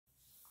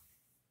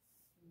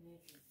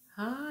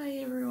Hi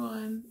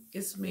everyone,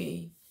 it's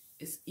me.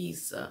 It's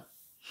Issa,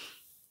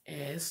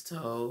 as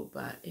told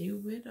by a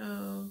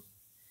widow.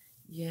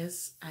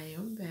 Yes, I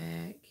am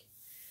back.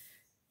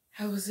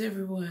 How was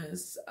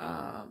everyone's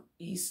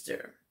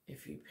Easter?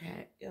 If you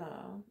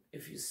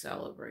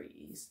celebrate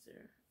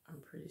Easter,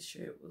 I'm pretty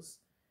sure it was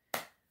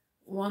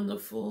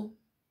wonderful.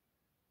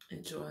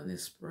 Enjoying the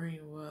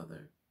spring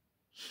weather.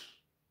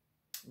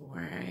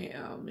 Where I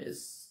am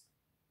it's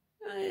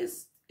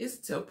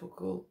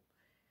typical.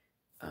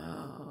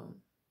 Um,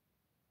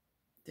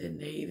 the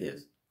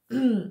native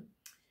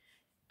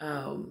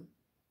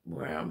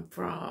where I'm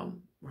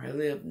from, where I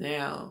live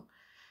now,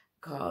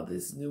 call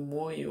this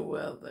pneumonia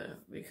weather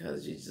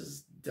because you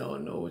just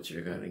don't know what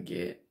you're going to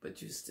get,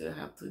 but you still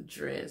have to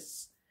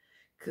dress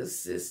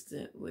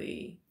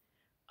consistently,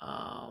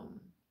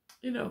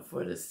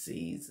 for the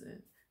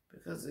season,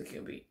 because it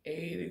can be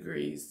 80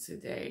 degrees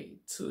today,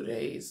 2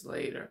 days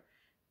later,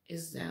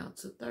 it's down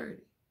to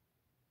 30.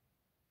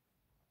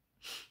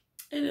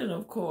 And then,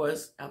 of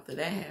course, after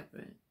that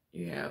happened,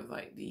 you have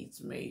like these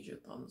major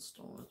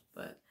thunderstorms.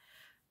 But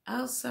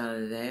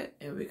outside of that,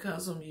 and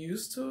because I'm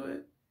used to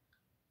it,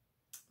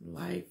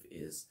 life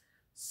is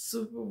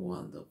super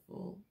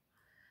wonderful.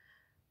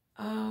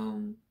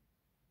 I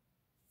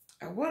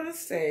want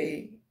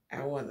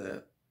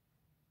to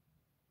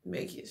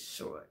make it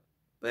short,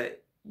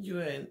 but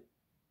you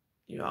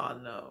all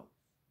know.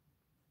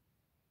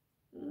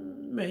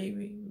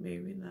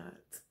 Maybe not.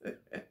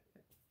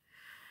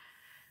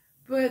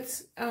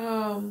 But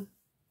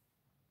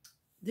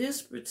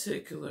this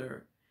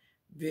particular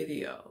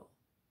video,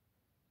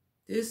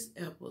 this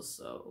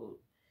episode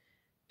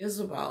is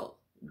about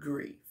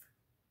grief.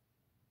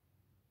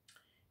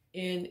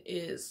 In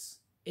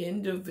its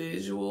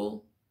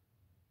individual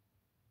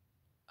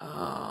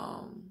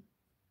and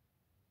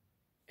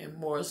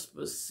more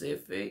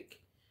specific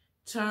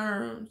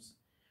terms,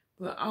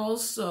 but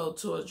also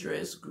to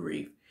address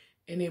grief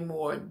in a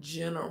more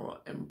general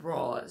and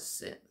broad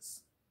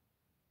sense.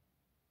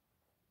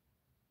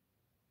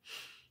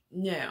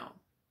 Now,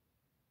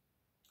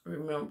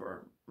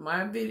 remember,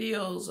 my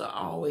videos are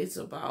always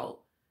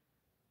about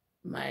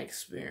my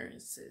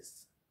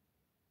experiences.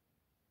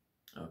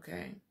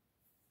 Okay?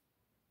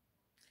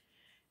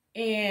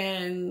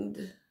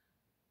 And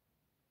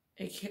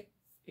it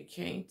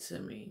came to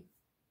me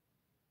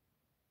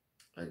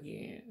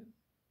again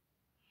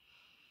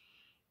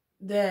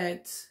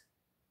that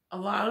a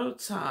lot of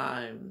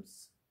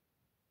times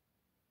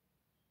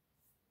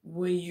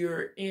when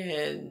you're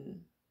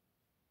in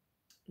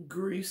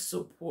grief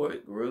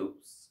support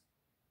groups,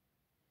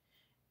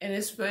 and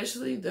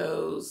especially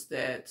those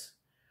that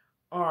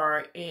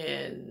are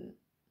in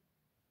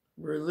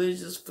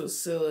religious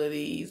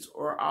facilities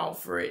or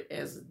offer it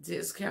as a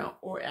discount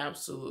or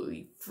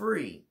absolutely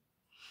free.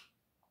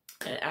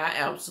 And I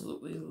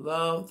absolutely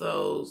love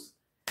those.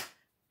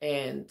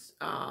 And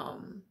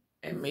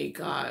may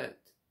God,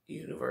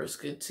 universe,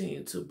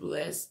 continue to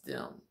bless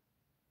them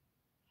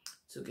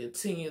to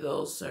continue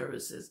those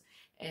services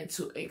and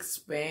to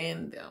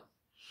expand them.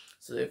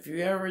 So if you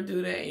ever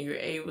do that and you're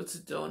able to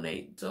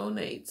donate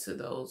to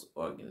those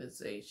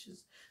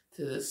organizations,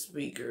 to the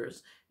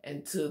speakers,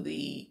 and to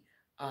the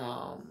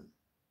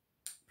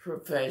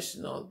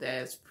professional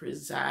that's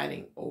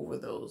presiding over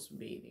those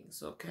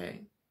meetings,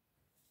 okay?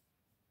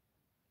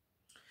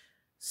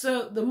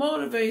 So the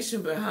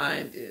motivation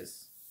behind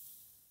this,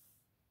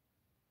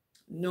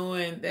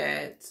 knowing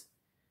that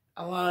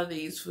a lot of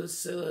these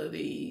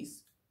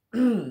facilities,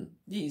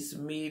 these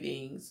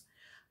meetings,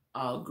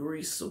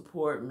 grief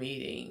support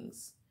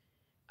meetings,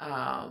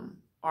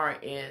 are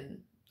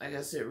in, like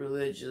I said,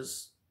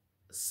 religious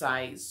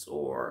sites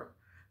or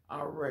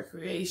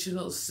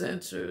recreational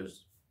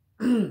centers.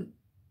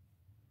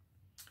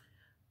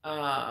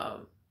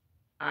 I've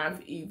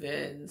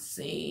even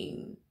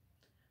seen,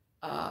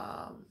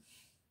 I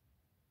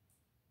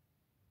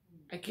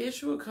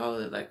guess you would call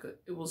it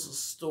it was a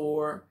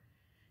store,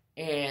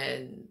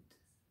 and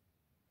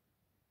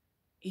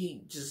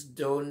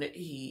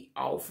he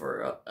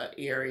offered an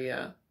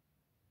area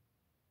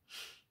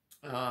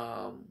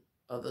of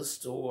the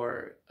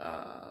store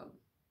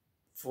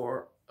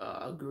for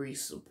a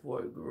grief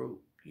support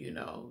group,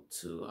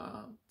 to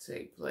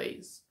take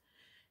place.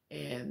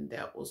 And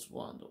that was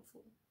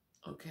wonderful,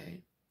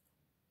 okay?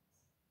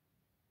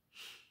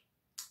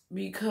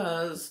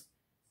 Because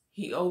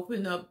he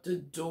opened up the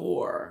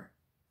door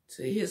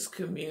to his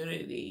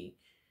community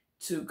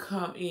to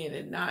come in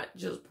and not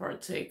just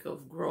partake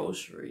of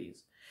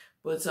groceries,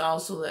 but to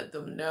also let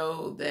them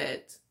know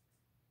that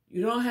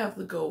you don't have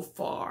to go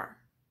far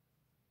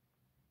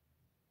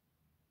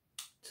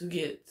to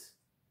get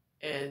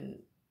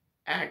an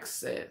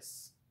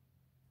access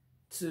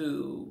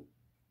to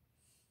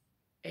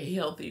a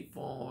healthy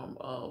form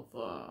of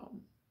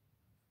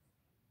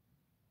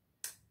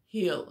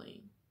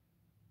healing.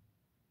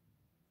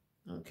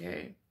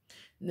 Okay.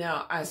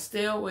 Now, I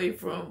stay away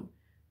from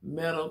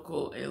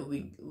medical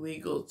and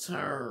legal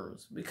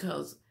terms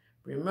because,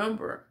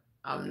 remember,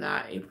 I'm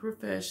not a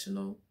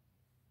professional.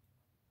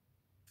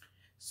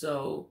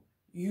 So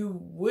you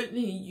wouldn't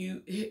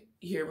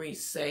hear me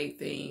say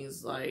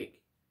things like,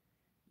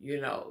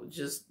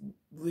 just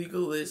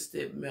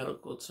legalistic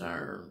medical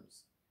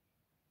terms.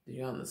 Do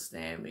you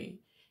understand me?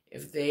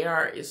 If they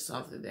are, it's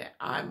something that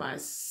I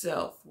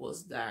myself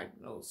was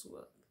diagnosed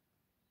with.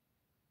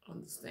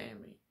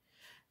 Understand me?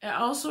 And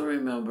also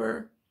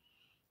remember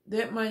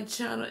that my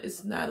channel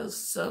is not a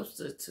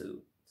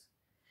substitute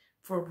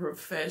for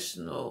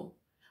professional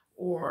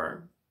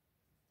or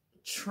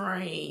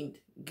trained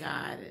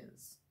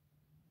guidance.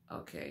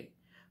 Okay?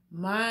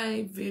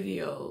 My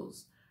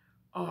videos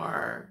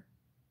are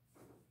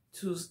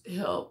to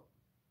help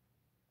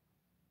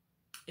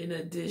in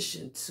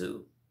addition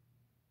to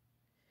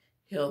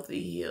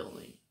healthy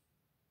healing.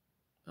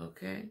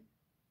 Okay?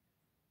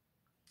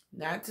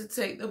 Not to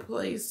take the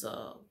place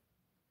of,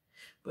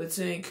 but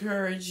to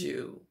encourage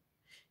you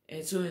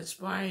and to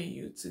inspire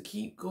you to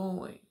keep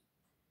going.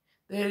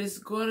 That it's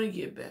going to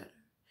get better.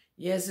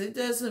 Yes, it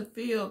doesn't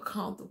feel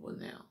comfortable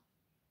now,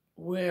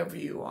 wherever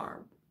you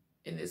are,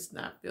 and it's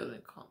not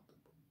feeling comfortable.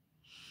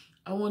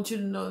 I want you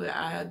to know that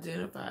I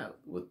identify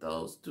with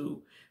those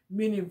through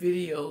many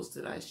videos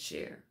that I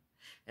share.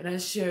 And I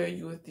share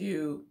with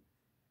you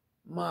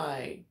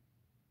my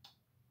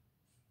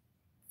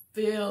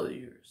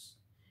failures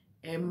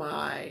and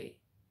my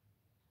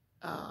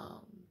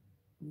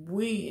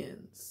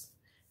wins.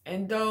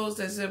 And those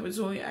that's in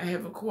between, I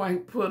haven't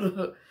quite put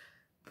a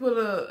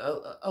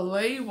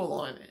label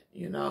on it,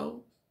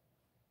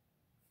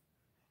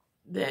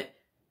 that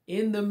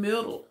in the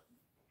middle,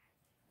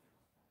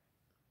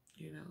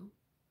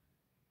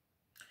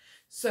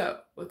 So,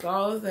 with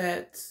all of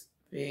that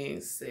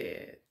being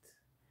said,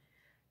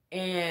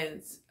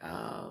 and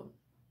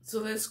so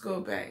let's go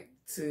back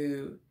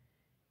to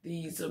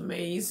these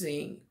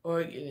amazing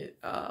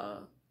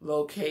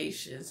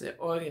locations and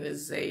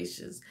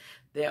organizations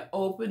that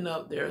open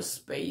up their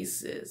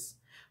spaces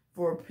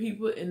for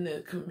people in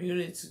the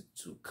community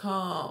to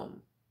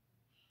come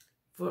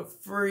for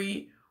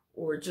free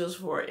or just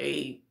for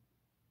a,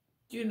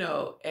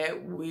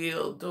 at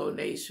will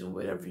donation,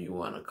 whatever you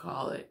want to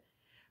call it.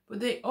 But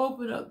they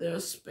open up their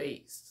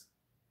space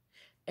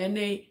and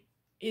they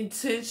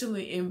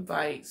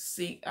intentionally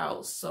seek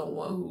out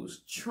someone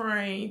who's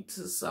trained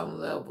to some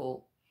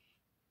level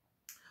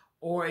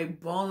or a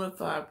bona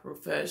fide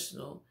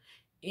professional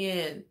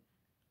in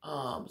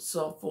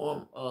some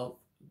form of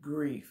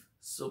grief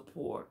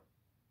support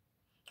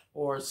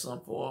or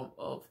some form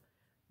of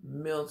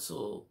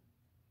mental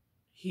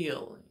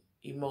healing,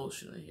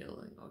 emotional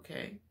healing,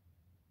 okay?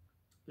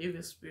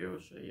 Even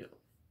spiritual healing,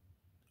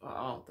 or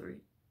all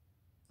three,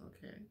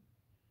 okay?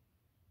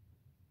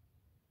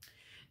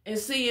 And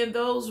see, in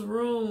those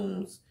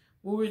rooms,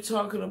 when we're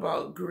talking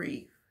about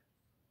grief,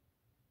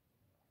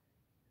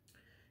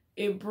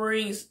 it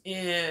brings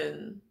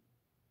in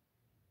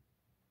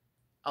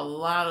a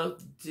lot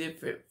of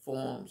different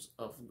forms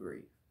of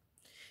grief.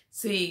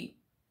 See,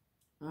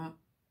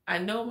 I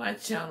know my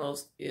channel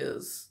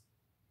is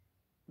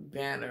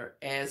banner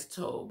as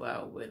told by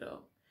a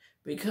widow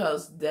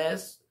because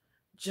that's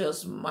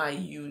just my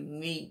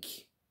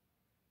unique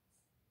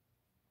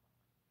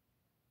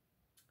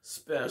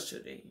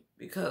specialty,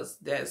 because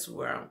that's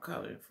where I'm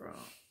coming from.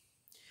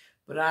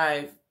 But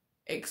I've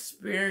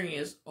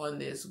experienced on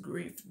this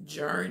grief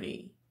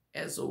journey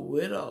as a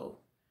widow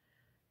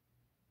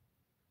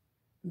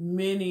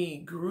many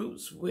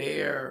groups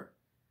where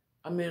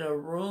I'm in a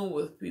room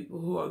with people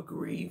who are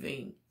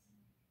grieving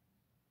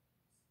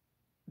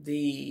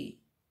the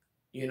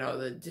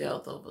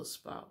death of a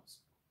spouse,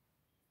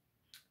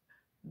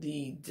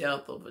 the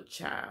death of a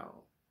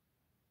child,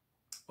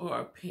 or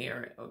a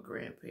parent or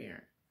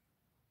grandparent,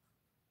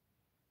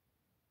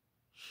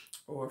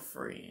 or a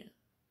friend,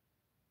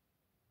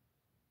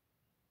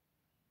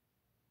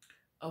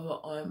 of an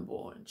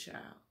unborn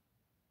child.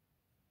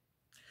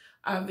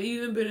 I've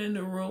even been in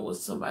the room with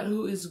somebody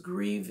who is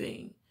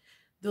grieving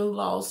the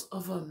loss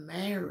of a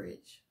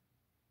marriage,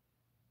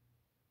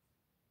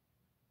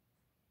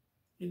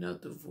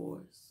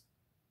 divorce.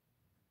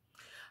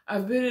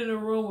 I've been in a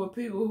room with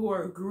people who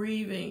are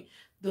grieving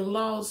the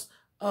loss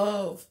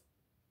of,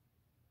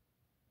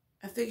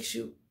 I think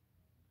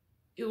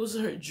it was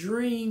her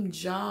dream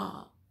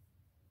job,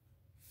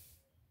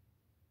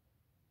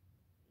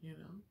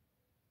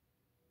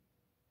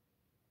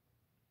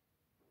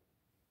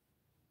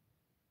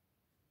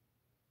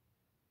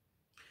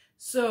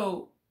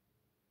 So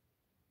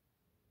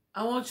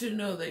I want you to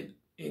know that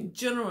in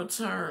general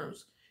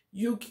terms,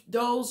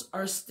 those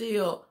are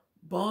still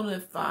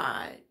bona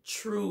fide,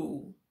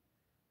 true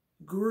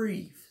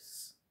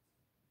griefs.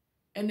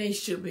 And they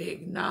should be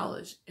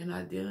acknowledged and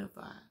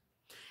identified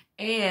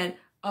and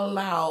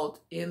allowed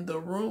in the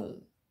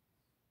room.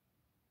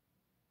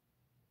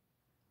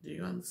 Do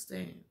you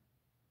understand?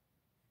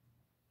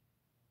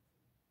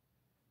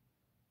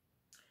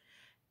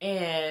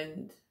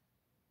 And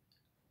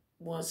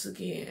once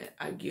again,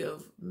 I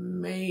give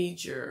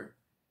major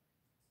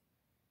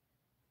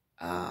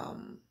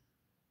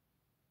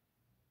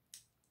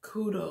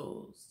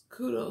kudos.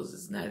 Kudos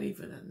is not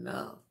even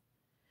enough.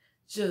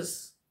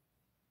 Just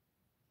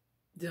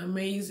the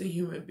amazing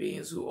human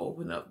beings who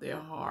open up their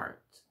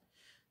heart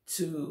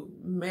to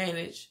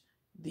manage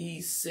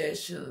these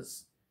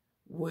sessions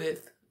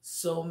with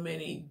so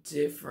many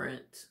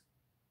different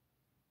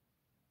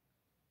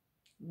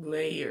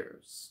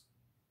layers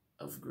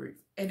of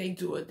grief. And they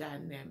do a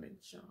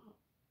dynamic job.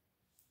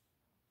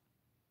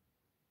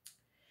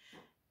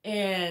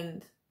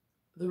 And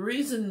the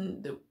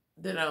reason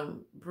that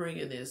I'm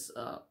bringing this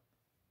up,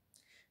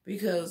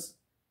 because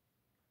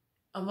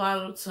a lot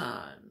of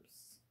times,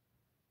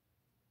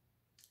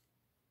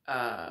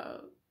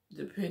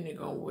 depending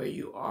on where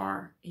you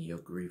are in your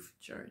grief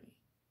journey,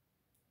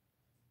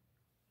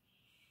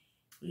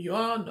 you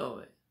all know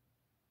it,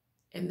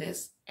 and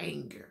that's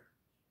anger.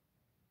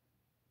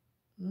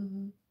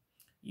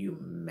 You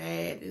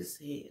mad as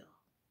hell.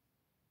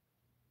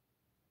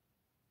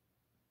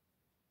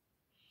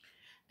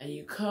 And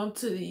you come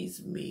to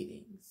these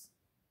meetings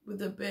with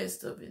the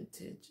best of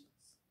intentions.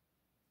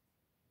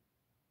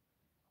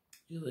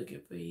 You're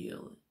looking for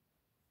healing.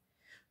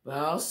 But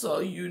also,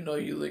 you know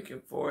you're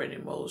looking for an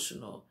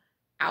emotional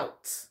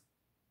out,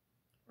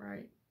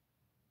 right?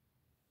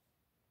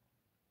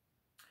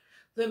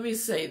 Let me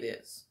say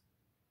this.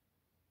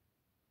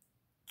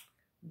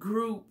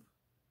 Group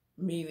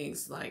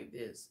meetings like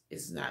this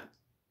is not,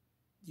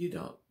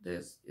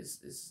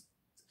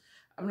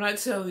 I'm not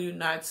telling you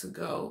not to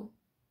go,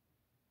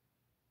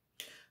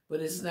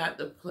 but it's not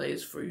the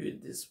place for you to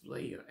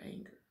display your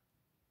anger.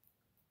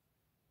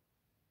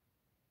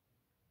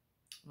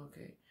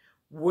 Okay.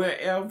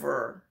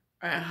 Wherever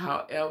and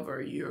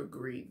however you're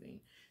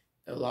grieving,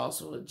 the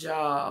loss of a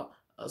job,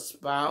 a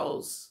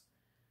spouse,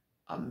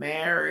 a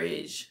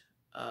marriage,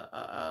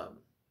 a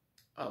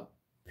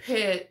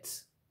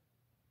pet,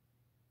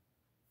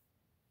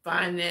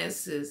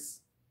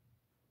 finances.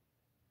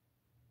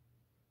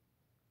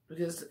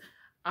 Because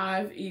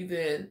I've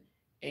even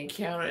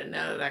encountered,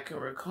 now that I can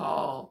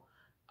recall,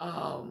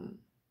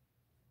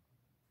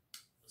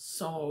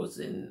 someone was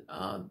in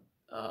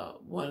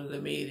one of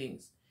the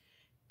meetings,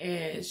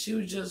 and she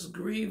was just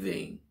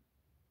grieving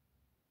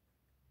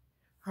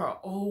her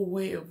old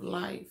way of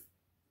life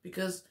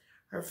because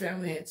her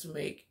family had to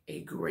make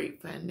a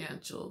great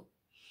financial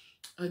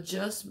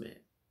adjustment.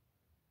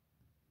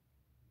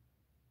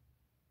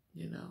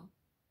 You know,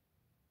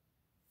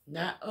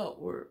 not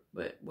upward,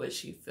 but what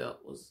she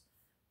felt was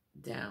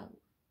downward.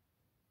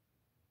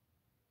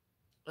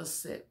 A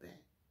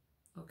setback.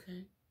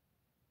 Okay.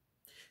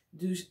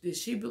 Did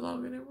she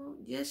belong in the room?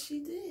 Yes, she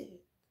did.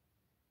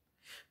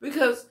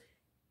 Because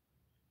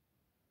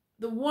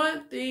the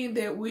one thing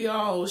that we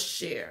all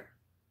share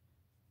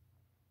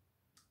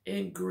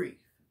in grief,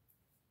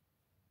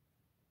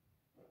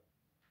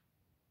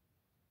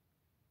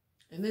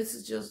 and this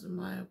is just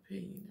my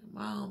opinion,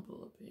 my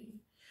humble opinion,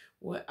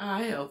 what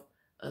I have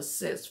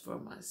assessed for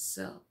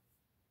myself,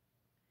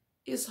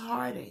 is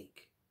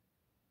heartache.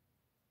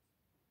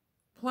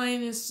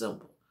 Plain and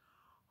simple.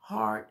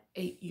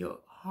 Heartache. Your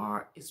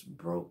heart is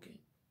broken.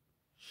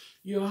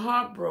 You're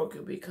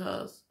heartbroken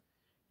because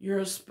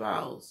your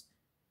spouse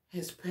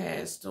has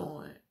passed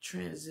on,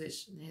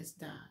 transitioned, has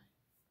died.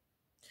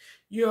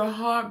 You're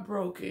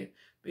heartbroken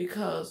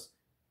because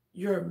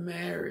your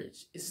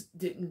marriage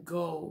didn't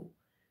go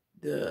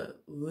the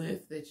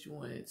length that you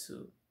wanted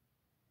to.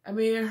 I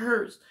mean, it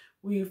hurts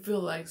when you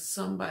feel like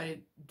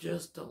somebody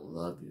just don't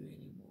love you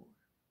anymore.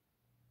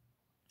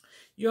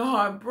 Your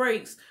heart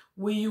breaks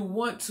when you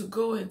want to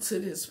go into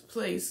this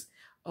place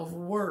of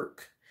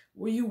work,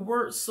 where you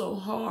work so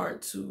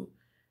hard to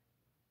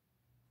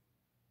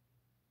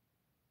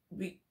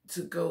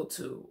go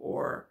to,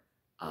 or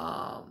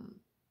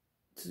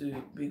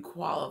to be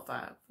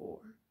qualified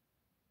for.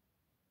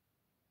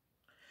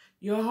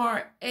 Your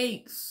heart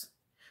aches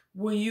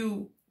when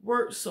you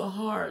work so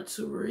hard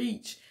to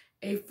reach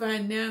a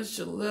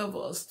financial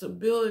level of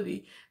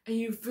stability and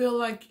you feel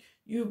like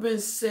you've been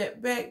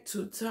set back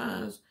 2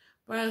 times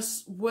by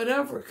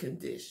whatever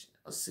condition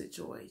or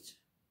situation.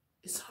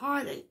 It's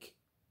heartache.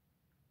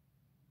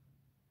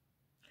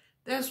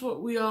 That's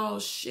what we all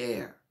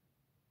share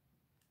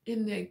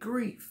in that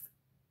grief.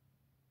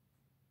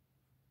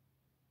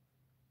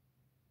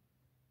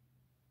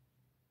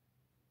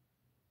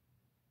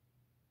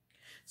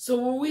 So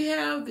when we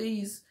have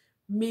these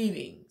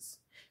meetings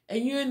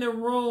and you're in the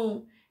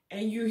room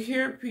and you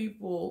hear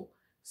people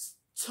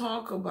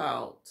talk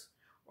about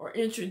or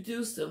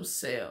introduce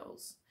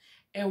themselves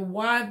and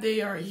why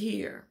they are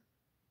here.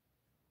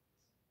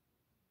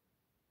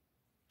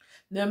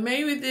 Now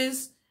maybe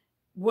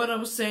what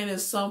I'm saying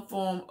is some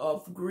form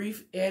of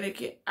grief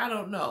etiquette. I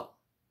don't know.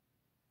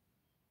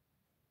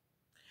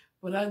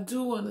 But I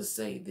do want to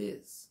say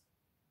this.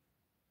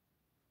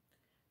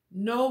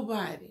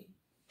 Nobody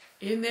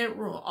in that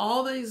room,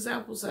 all the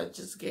examples I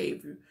just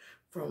gave you,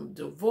 from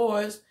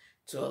divorce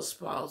to a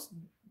spouse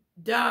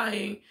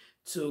dying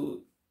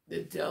to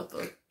the death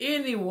of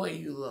anyone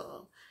you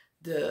love,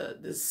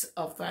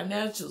 a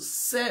financial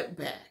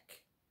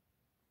setback,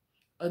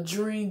 a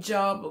dream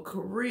job, a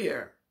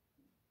career.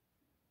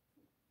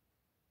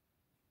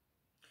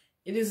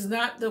 It is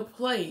not the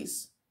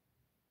place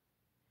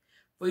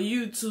for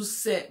you to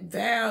set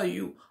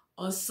value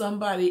on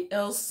somebody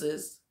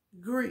else's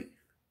grief.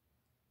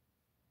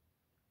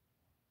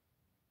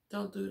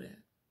 Don't do that.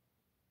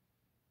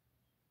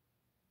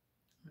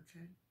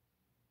 Okay?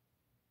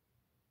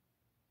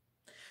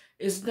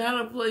 It's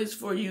not a place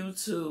for you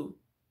to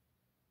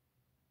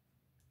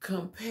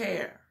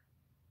compare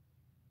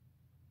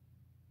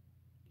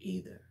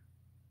either.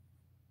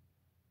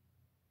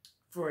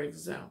 For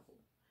example,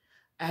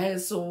 I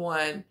had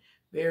someone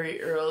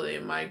very early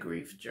in my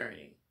grief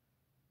journey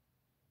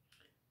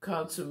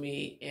come to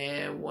me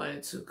and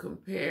wanted to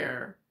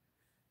compare.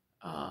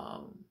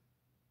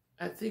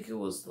 I think it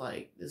was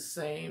like the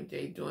same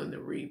day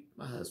during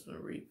my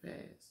husband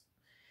repassed,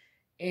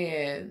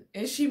 and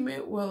she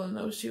meant well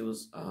enough. She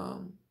was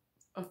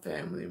a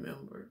family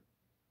member,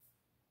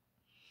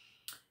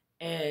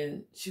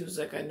 and she was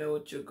like, "I know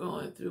what you're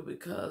going through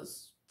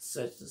because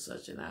such and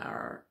such and I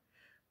are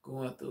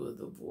going through a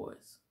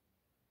divorce."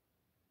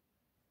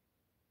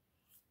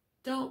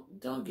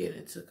 Don't get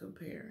into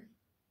comparing.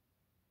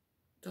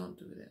 Don't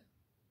do that.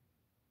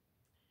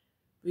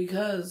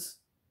 Because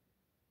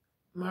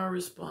my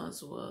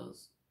response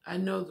was, I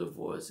know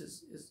divorce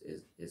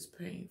is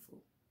painful.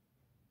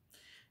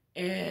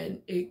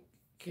 And it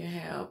can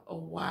have a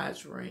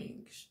wide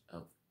range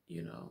of,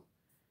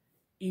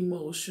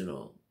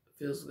 emotional,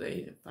 physical,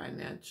 and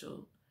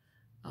financial,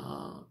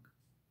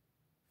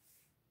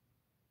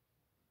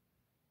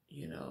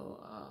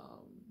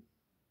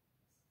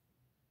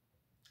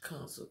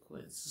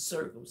 consequences,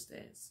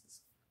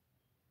 circumstances.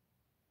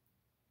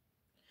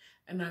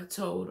 And I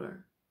told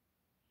her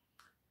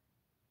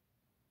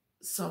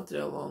something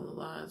along the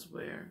lines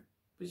where,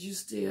 but you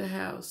still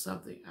have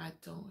something I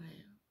don't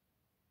have.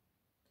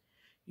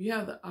 You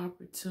have the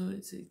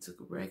opportunity to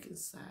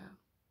reconcile.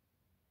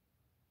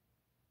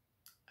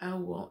 I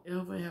won't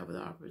ever have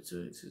the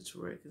opportunity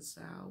to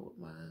reconcile with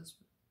my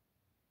husband.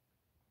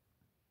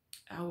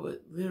 I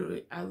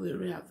literally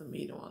have to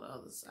meet him on the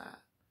other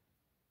side.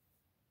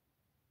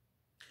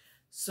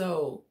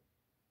 So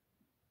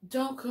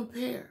don't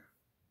compare.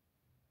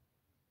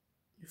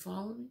 You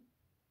follow me?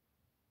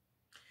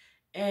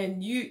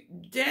 And you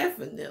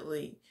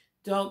definitely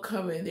don't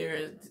come in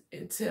there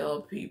and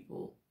tell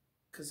people,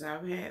 because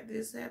I've had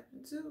this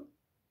happen too,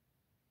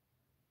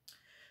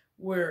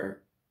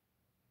 where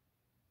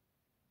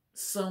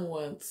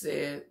someone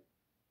said,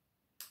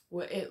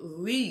 well, at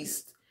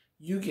least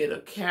you get a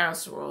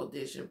casserole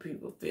dish and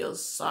people feel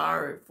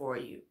sorry for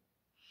you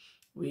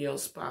when your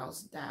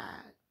spouse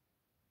died.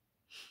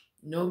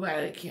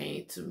 Nobody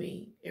came to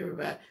me.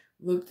 Everybody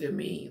looked at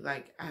me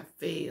like I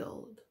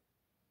failed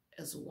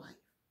as a wife.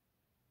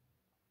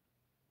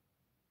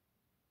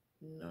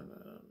 No.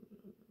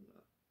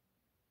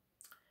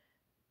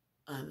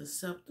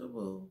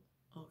 Unacceptable.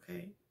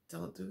 Okay?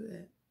 Don't do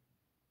that.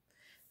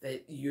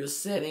 That you're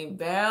setting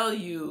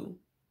value,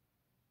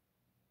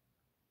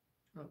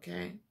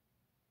 okay,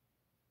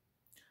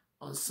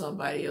 on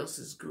somebody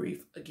else's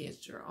grief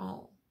against your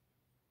own.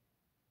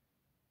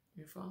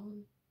 You follow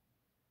me?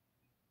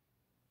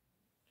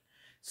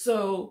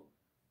 So,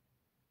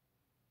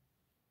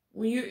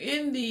 when you're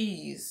in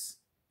these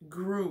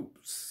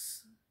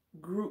groups,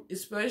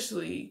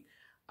 especially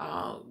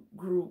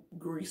group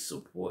grief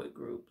support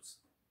groups,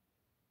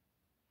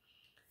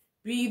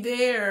 be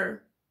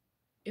there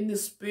in the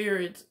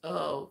spirit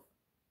of,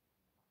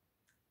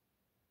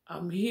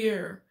 I'm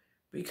here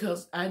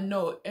because I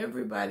know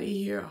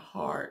everybody here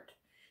heart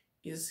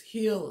is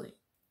healing.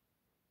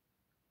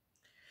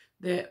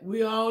 That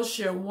we all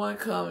share one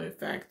common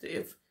factor.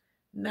 If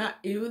not,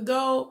 even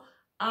though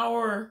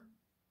our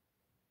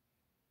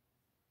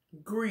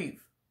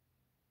grief,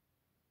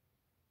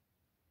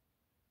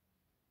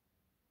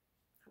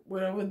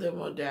 whatever the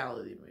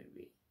modality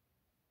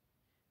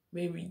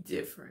may be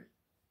different.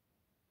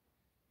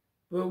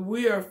 But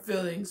we are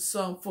feeling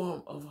some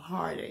form of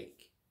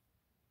heartache.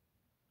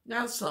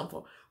 Not some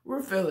form.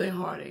 We're feeling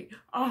heartache.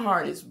 Our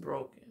heart is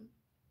broken.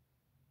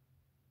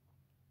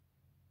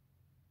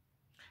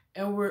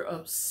 And we're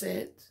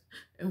upset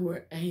and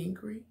we're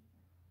angry.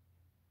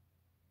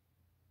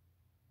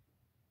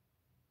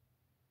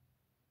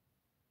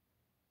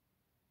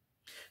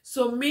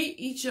 So meet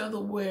each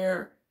other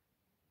where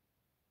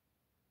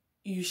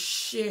you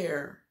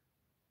share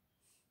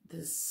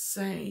the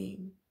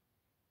same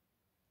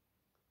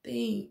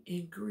thing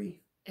in grief,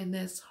 and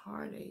that's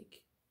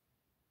heartache.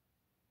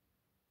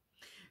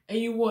 And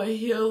you want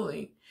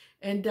healing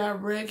and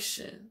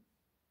direction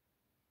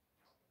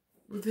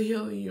with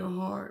healing your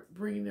heart,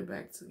 bringing it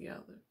back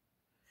together,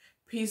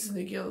 piecing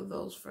together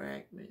those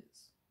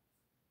fragments.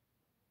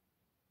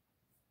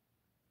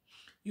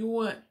 You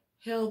want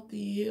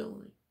healthy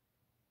healing.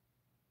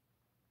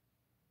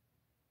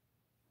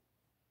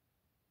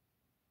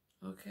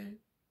 Okay?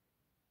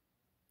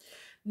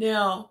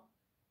 Now,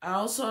 I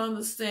also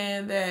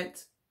understand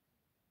that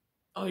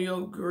on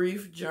your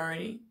grief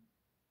journey,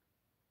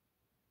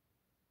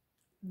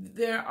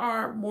 there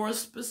are more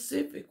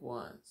specific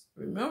ones.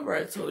 Remember,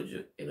 I told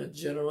you in a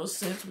general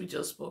sense, we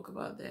just spoke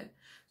about that.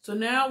 So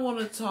now I want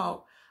to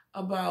talk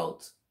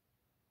about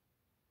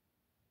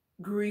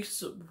grief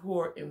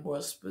support in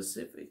more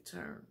specific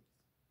terms.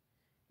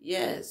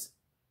 Yes,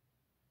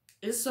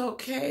 it's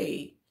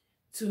okay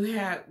to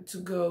have to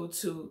go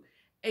to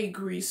a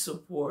grief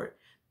support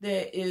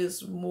that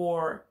is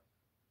more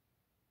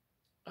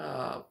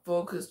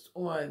focused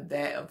on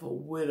that of a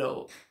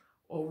widow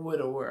or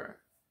widower,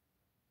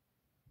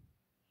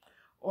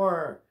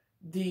 or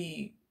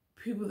the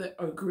people that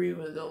are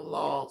grieving the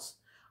loss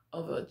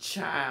of a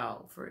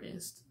child, for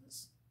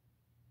instance.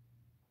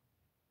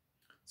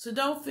 So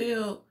don't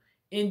feel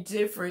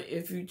indifferent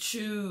if you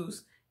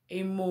choose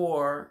a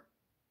more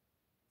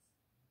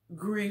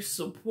grief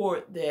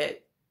support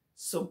that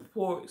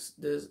supports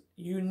the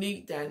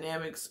unique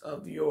dynamics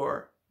of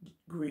your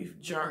grief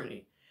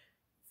journey,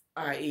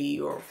 i.e.,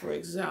 or for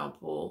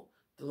example,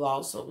 the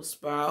loss of a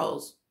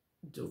spouse,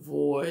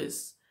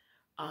 divorce,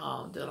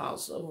 the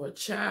loss of a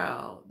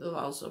child, the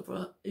loss of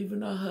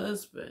even a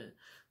husband,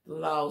 the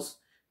loss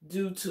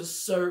due to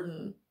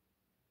certain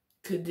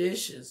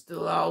conditions, the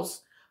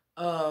loss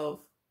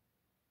of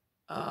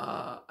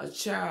a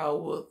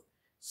child with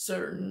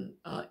certain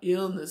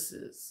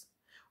illnesses,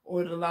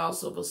 or the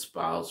loss of a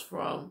spouse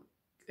from,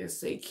 let's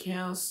say,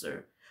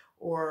 cancer,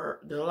 or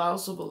the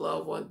loss of a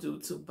loved one due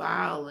to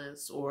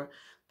violence, or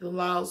the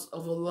loss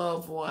of a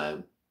loved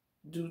one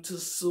due to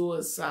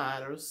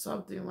suicide or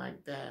something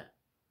like that.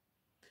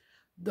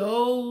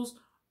 Those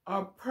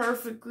are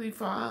perfectly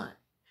fine.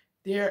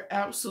 They're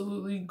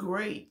absolutely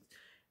great.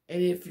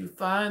 And if you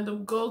find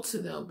them, go to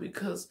them,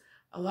 because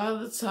a lot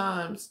of the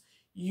times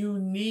you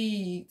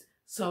need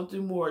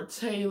something more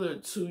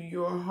tailored to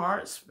your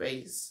heart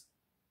space.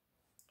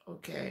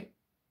 Okay?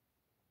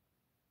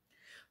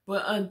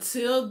 But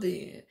until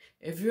then,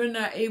 if you're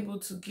not able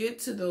to get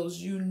to those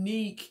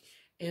unique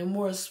and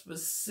more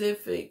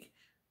specific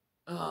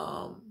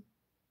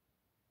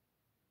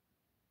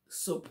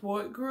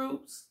support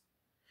groups,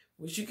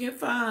 which you can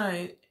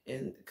find,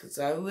 and because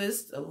I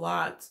list a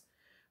lot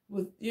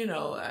with,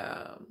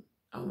 I'm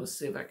going to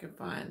see if I can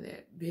find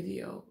that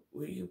video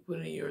where you can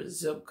put in your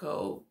zip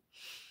code.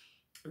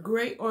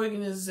 Great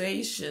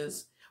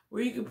organizations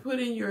where you can put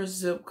in your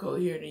zip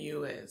code here in the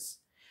U.S.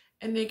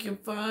 and they can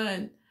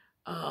find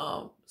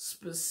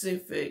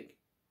specific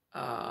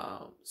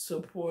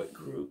support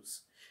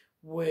groups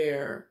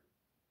where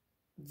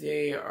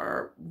they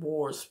are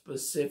more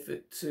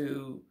specific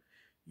to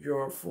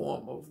your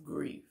form of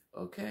grief,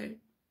 okay?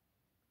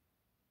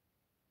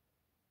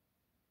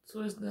 So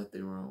there's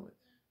nothing wrong with that.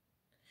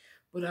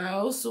 But I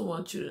also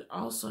want you to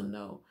also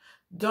know,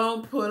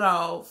 don't put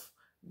off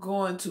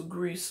going to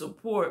grief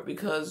support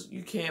because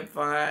you can't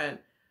find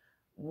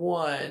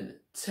one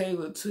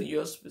tailored to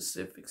your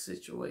specific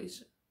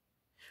situation.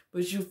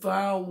 But you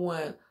found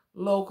one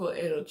local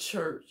at a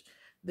church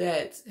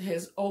that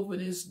has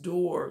opened its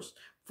doors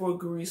for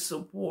grief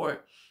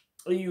support.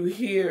 And you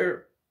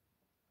hear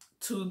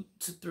 2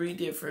 to 3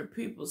 different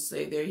people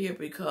say they're here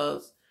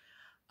because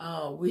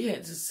we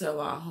had to sell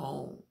our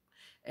home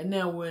and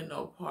now we're in an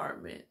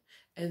apartment.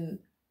 And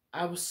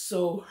I was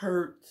so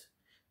hurt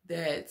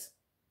that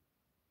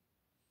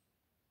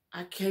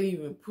I can't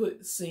even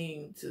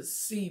seem to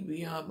see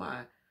beyond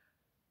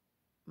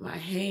my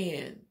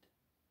hand.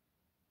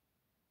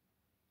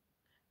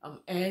 I'm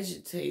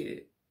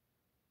agitated.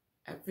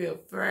 I feel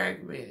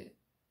fragmented.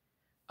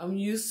 I'm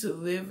used to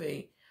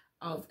living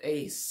off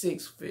a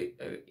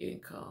 6-figure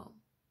income.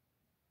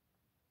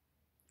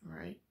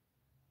 Right?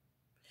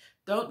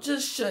 Don't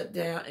just shut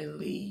down and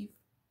leave.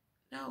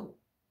 No.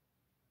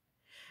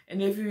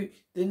 And if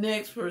the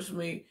next person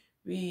may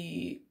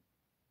be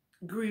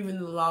grieving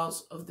the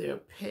loss of their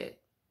pet,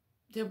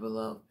 their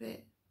beloved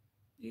pet.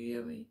 Do you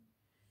hear me?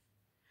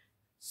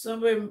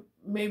 Somebody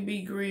may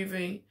be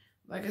grieving,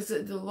 like I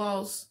said, the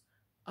loss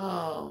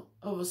of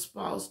a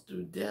spouse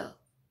through death.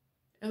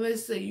 And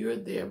let's say you're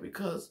there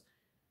because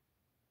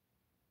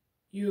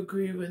you're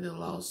grieving the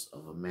loss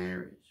of a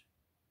marriage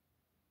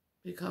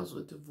because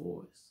of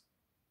divorce.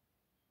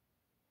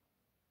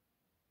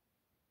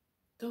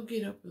 Don't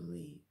get up and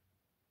leave.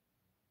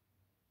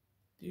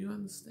 Do you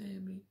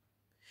understand me?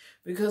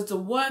 Because the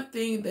one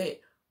thing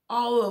that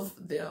all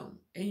of them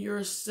and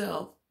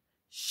yourself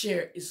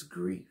share is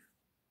grief.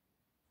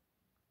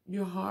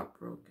 You're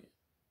heartbroken.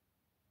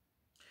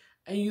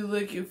 And you're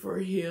looking for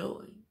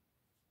healing.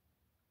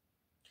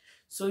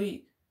 So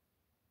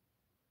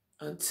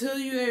until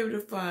you're able to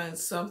find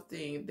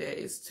something that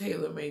is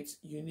tailor-made,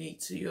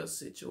 unique to your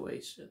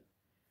situation,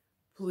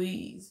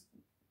 please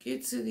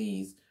get to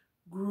these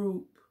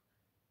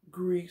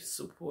grief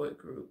support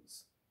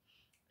groups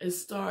and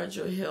start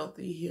your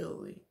healthy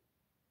healing.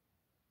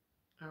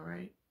 All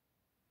right?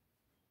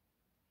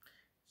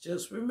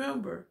 Just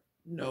remember,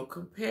 no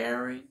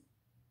comparing.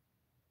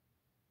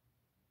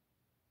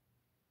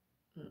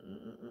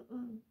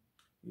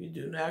 You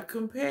do not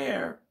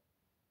compare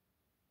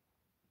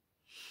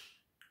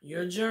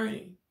your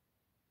journey.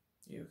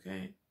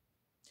 Okay?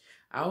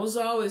 I was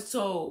always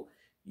told,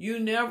 you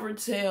never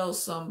tell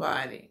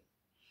somebody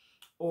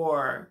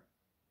or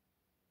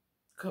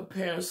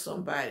compare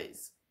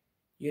somebody's,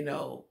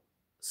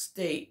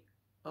 state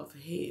of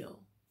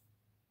hell.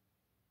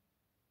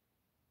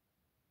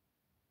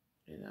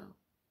 you know.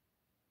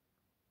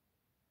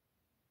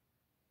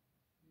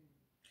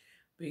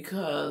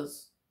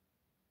 Because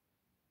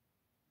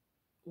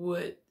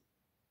what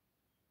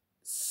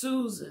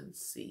Susan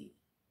sees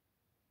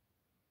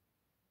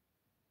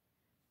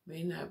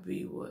may not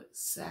be what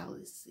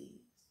Sally sees.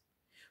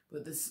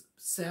 But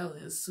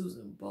Sally and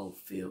Susan both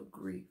feel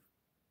grief.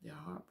 They're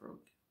heartbroken.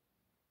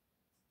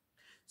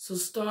 So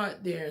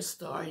start there and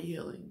start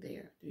healing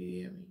there. Do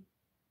you hear me?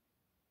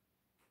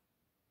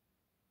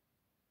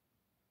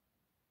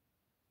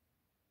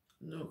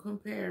 No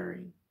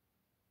comparing.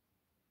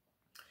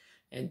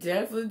 And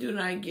definitely do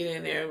not get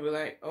in there and be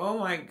like, oh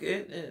my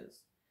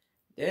goodness,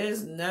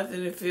 there's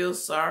nothing to feel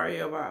sorry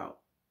about.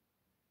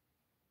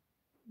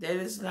 That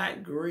is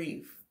not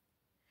grief.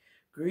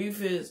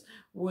 Grief is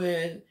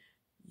when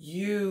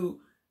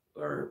you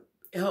or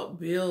help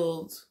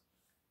build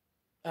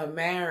a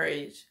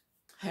marriage,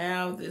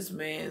 have this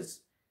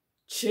man's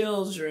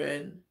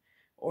children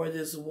or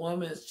this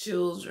woman's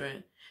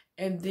children,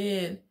 and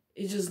then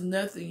it's just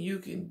nothing you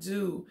can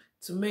do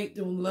to make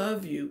them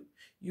love you.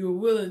 You're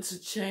willing to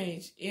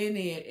change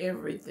any and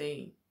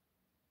everything,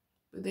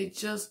 but they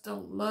just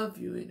don't love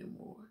you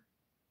anymore.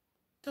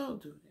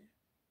 Don't do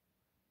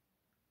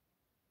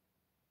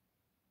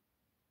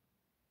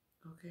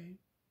that. Okay?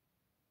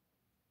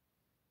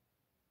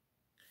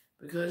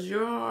 Because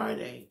your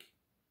heartache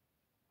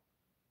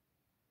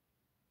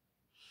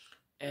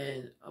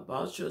and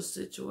about your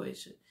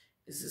situation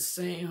is the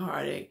same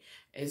heartache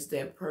as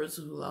that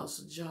person who lost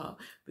a job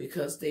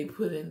because they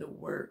put in the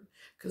work.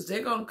 Because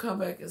they're going to come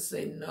back and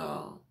say,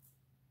 no,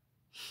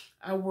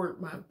 I worked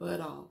my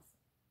butt off.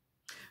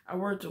 I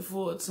worked a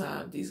full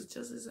time. These are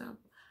just examples.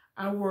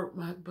 I worked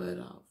my butt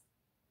off.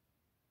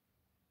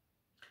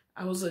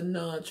 I was a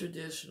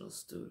non-traditional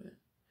student.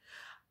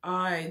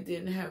 I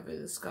didn't have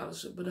any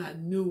scholarship, but I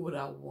knew what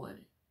I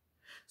wanted.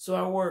 So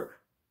I worked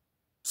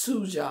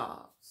 2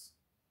 jobs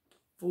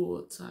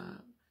full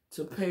time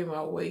to pay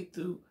my way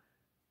through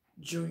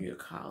junior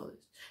college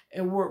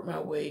and work my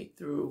way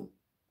through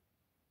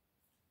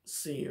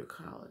senior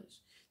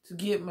college to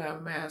get my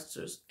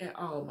master's and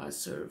all my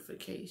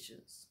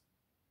certifications.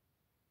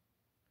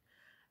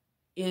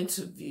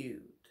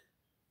 Interviewed.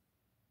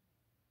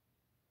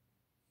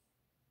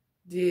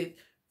 Did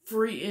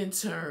free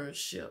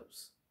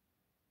internships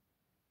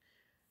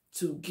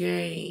to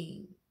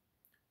gain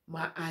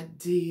my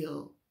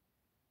ideal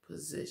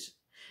position.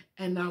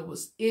 And I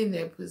was in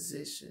that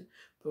position,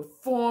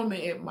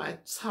 performing at my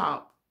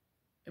top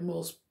and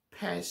most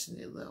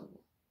passionate level.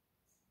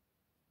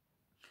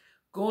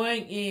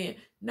 Going in,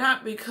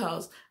 not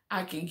because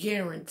I can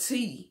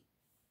guarantee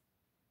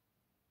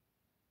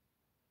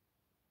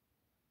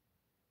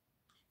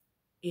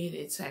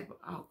any type of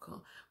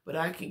outcome, but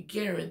I can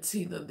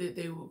guarantee them that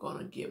they were going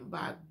to get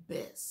my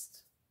best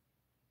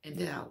and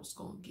that I was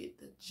going to get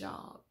the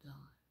job done.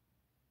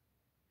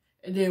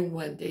 And then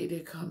one day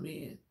they come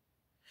in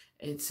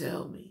and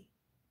tell me,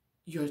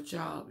 your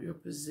job, your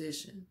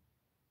position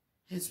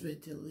has been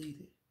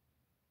deleted.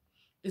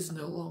 It's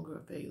no longer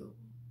available.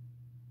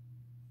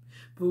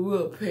 But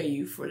we'll pay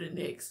you for the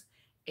next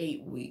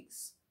 8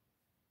 weeks.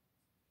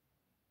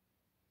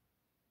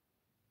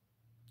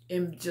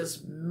 And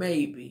just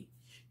maybe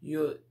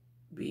you'll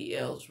be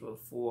eligible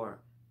for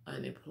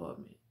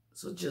unemployment.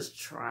 So just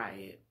try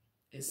it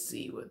and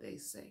see what they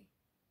say.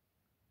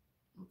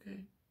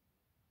 Okay?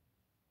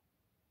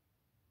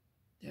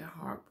 They're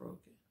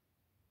heartbroken.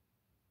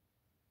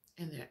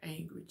 And they're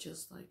angry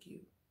just like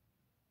you.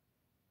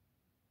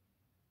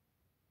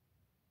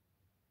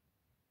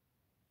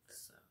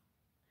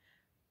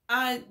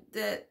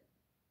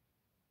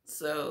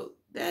 So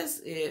that's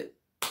it.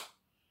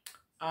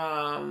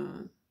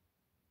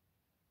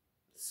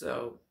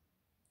 So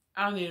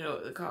I don't even know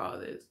what to call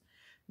this.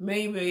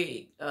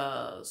 Maybe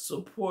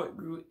support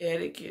group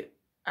etiquette.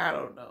 I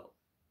don't know.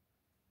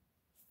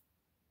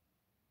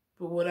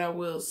 But what I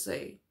will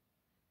say,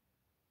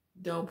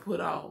 don't put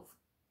off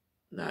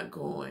not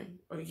going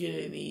or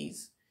getting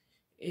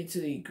into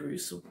the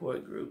grief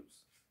support groups.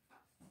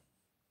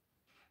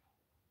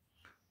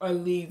 Or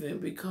leaving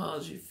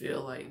because you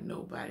feel like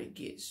nobody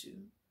gets you.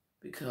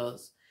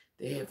 Because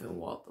they haven't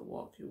walked the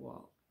walk you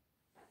walk.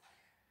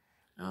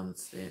 I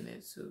understand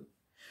that too.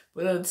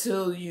 But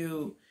until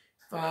you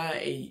find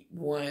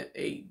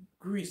a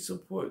grief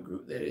support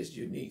group that is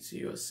unique to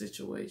your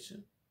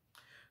situation,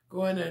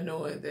 go in there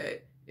knowing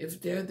that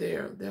if they're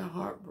there, they're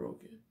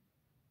heartbroken.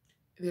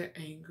 They're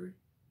angry.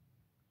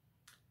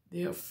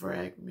 They're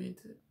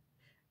fragmented.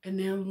 And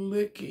they're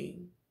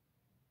looking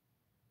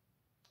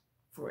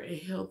for a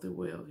healthy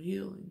way of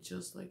healing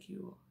just like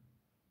you are.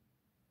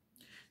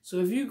 So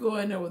if you go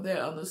in there with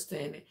that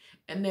understanding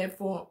and that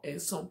form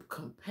and some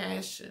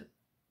compassion,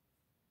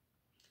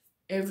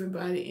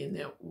 everybody in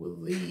there will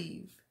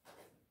leave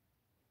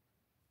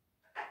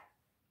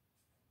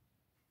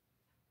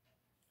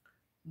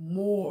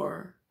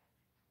more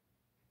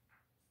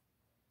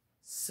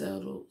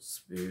settled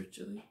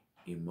spiritually,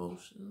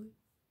 emotionally,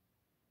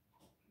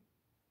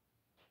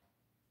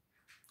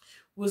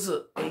 with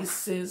a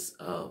sense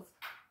of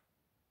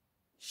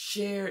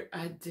shared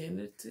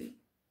identity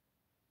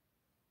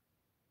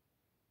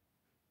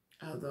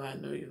Although I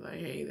know you're like,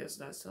 hey, that's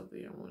not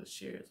something I want to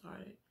share as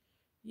heartache.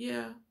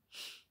 Yeah,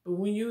 but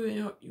when you're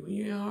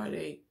in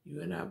heartache, you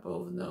and I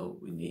both know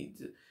we need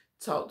to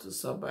talk to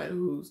somebody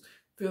who's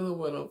feeling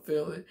what I'm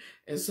feeling,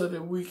 and so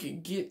that we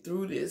can get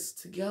through this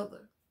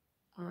together.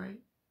 All right.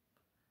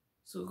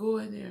 So go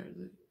in there,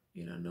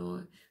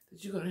 knowing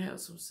that you're gonna have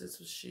some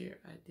sense of shared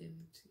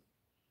identity,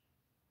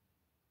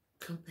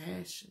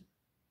 compassion.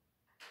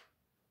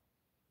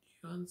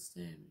 Do you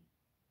understand me?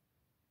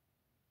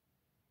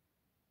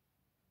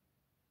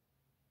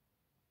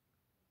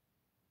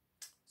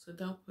 So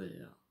don't put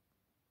it off.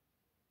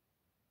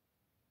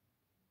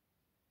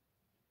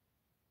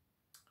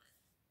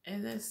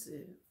 And that's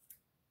it.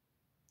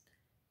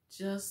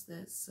 Just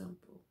that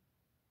simple.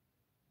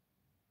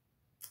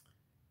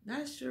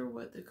 Not sure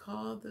what to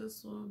call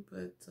this one,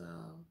 but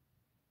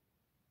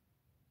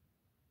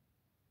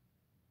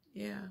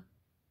yeah.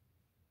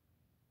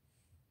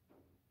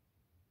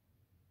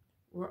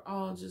 We're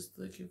all just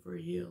looking for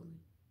healing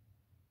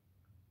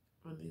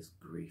on this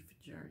grief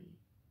journey.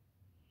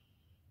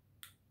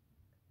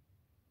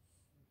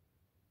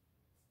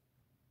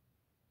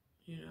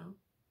 You know?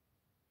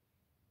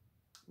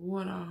 We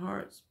want our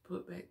hearts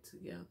put back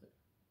together.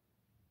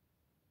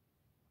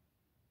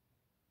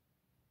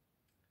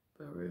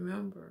 But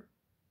remember,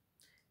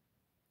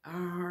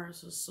 our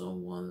hearts are so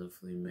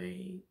wonderfully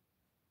made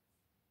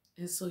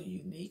and so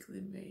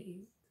uniquely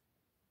made.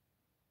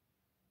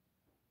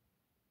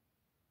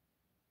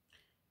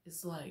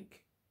 It's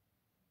like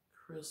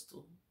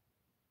crystal.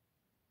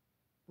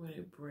 When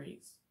it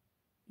breaks,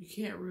 you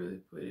can't really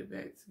put it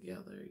back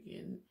together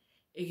again.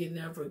 It can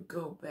never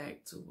go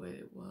back to what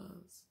it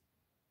was.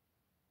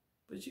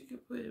 But you can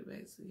put it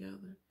back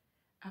together.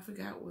 I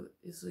forgot what,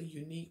 it's a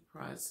unique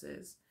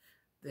process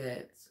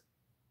that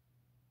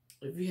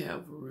if you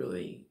have a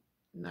really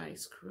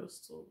nice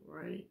crystal,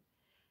 right?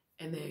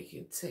 And then you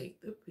can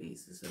take the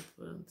pieces and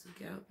put them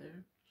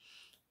together.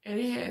 And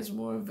it has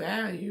more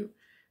value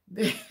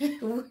than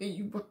when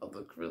you bought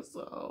the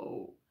crystal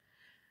whole.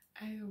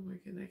 Oh my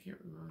goodness, I can't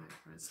remember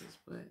that process,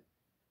 but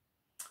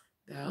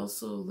that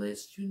also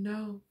lets you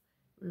know,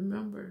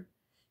 remember,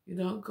 you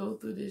don't go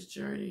through this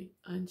journey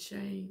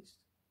unchanged.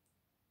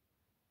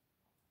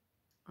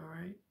 All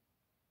right?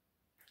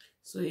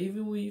 So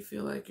even when you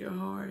feel like your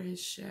heart is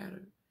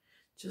shattered,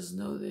 just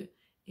know that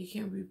it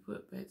can be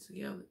put back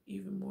together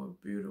even more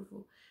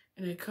beautiful,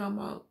 and it come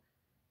out,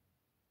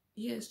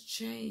 yes,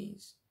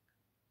 changed,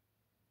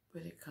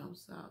 but it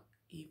comes out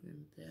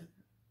even better,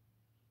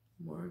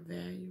 more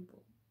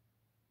valuable.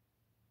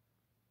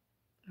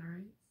 All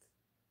right?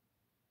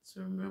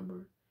 So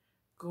remember,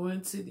 go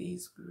into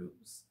these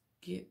groups,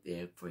 get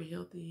there for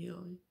healthy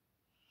healing,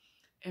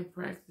 and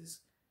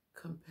practice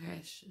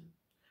compassion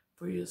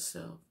for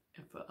yourself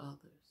and for others.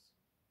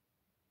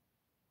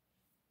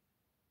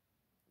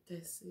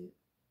 That's it.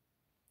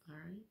 All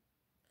right?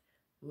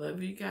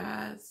 Love you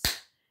guys.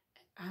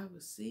 I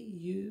will see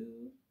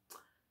you,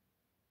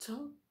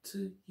 talk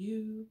to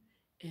you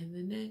in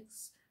the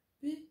next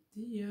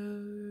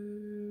video.